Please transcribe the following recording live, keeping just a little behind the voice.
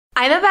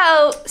I'm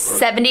about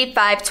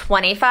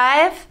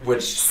 75-25.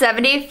 Which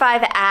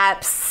 75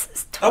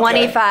 apps,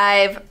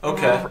 25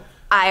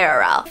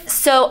 IRL.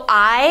 So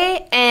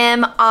I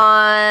am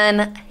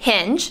on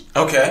Hinge.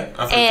 Okay,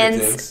 I've heard good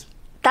things.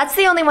 That's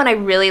the only one I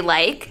really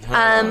like.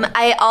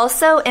 I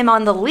also am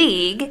on the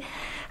League,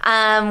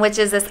 which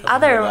is this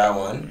other that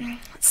one.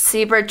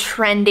 Super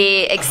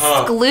trendy,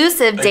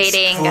 exclusive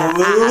dating app.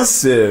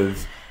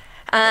 Exclusive.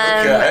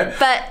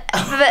 But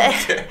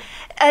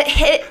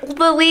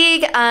the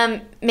League,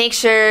 make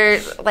sure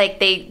like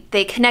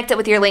they connect it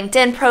with your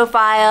LinkedIn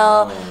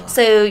profile,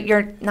 so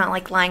you're not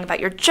like lying about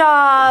your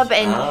job.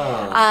 And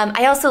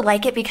I also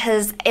like it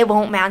because it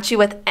won't match you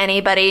with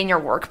anybody in your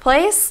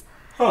workplace.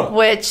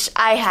 Which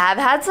I have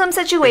had some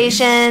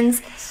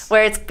situations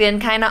where it's been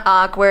kind of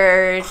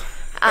awkward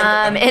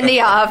in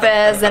the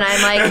office, and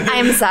I'm like,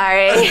 I'm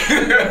sorry.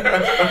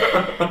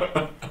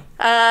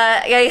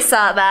 I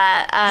saw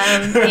that.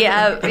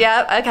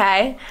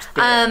 Okay.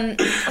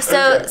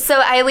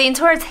 So I lean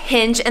towards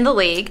Hinge and the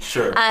League.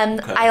 Sure.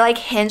 I like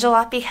Hinge a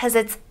lot because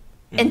it's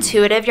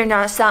intuitive. You're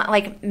not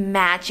like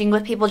matching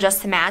with people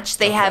just to match.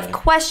 They have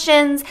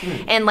questions,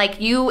 and like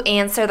you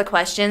answer the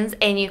questions,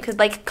 and you could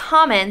like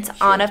comment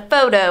on a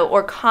photo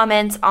or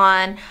comment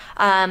on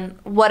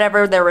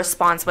whatever their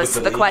response was to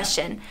the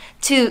question.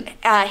 To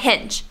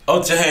Hinge.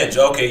 Oh, to Hinge.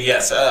 Okay,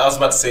 yes. I was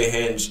about to say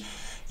Hinge.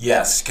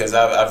 Yes, because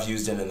I've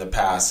used it in the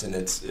past, and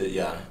it's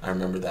I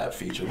remember that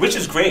feature, which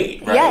is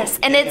great, right? Yes,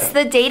 and it's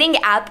the dating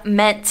app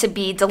meant to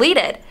be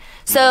deleted.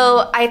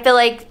 So I feel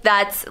like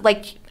that's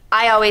like,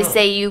 I always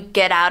say you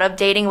get out of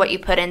dating what you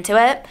put into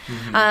it.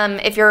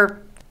 If you're,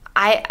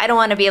 I don't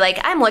want to be like,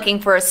 I'm looking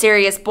for a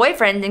serious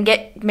boyfriend and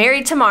get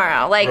married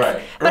tomorrow. Like,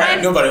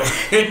 but nobody.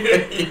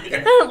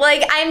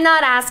 Like, I'm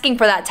not asking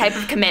for that type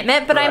of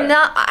commitment, but I'm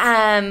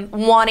not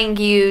wanting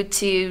you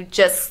to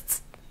just.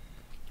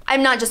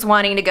 I'm not just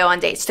wanting to go on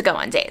dates to go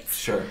on dates.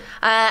 Sure.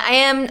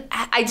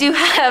 I do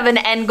have an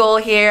end goal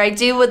here.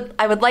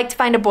 I would like to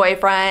find a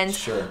boyfriend.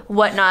 Sure.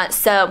 Whatnot.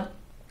 So.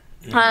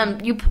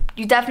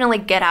 You definitely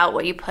get out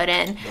what you put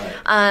in,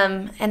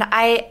 and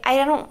I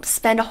don't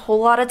spend a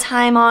whole lot of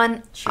time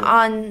on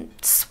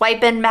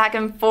swiping back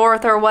and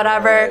forth or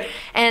whatever,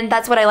 and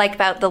that's what I like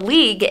about the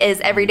League is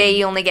every day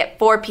you only get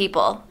 4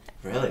 people.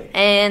 Really?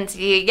 And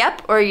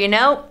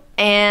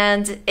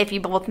and if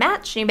you both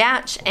match, you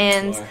match,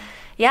 and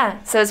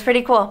so it's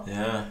pretty cool.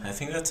 Yeah, I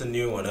think that's a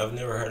new one. I've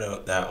never heard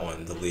of that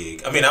one, the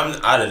League. I mean, I'm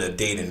out of the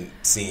dating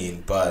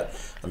scene, but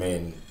I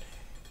mean,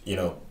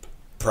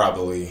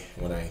 probably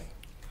when I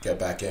get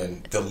back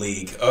in the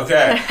League.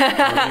 Okay. You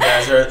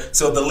guys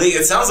so the League,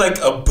 it sounds like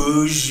a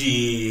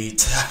bougie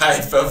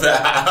type of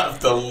app,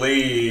 the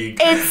League.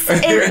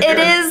 It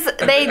is,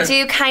 they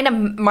do kind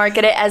of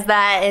market it as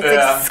that. It's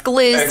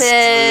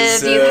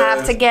exclusive. You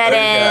have to get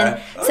in.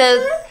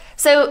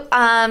 So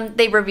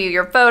they review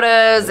your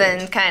photos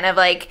and kind of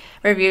like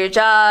review your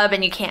job,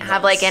 and you can't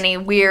have like any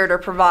weird or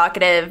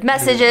provocative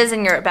messages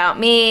in your about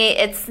me.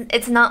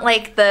 It's not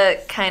like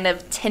the kind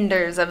of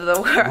Tinders of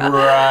the world.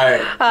 Right.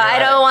 I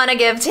don't want to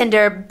give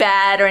Tinder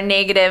bad or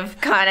negative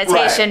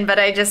connotation, but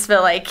I just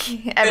feel like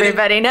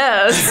everybody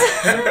knows.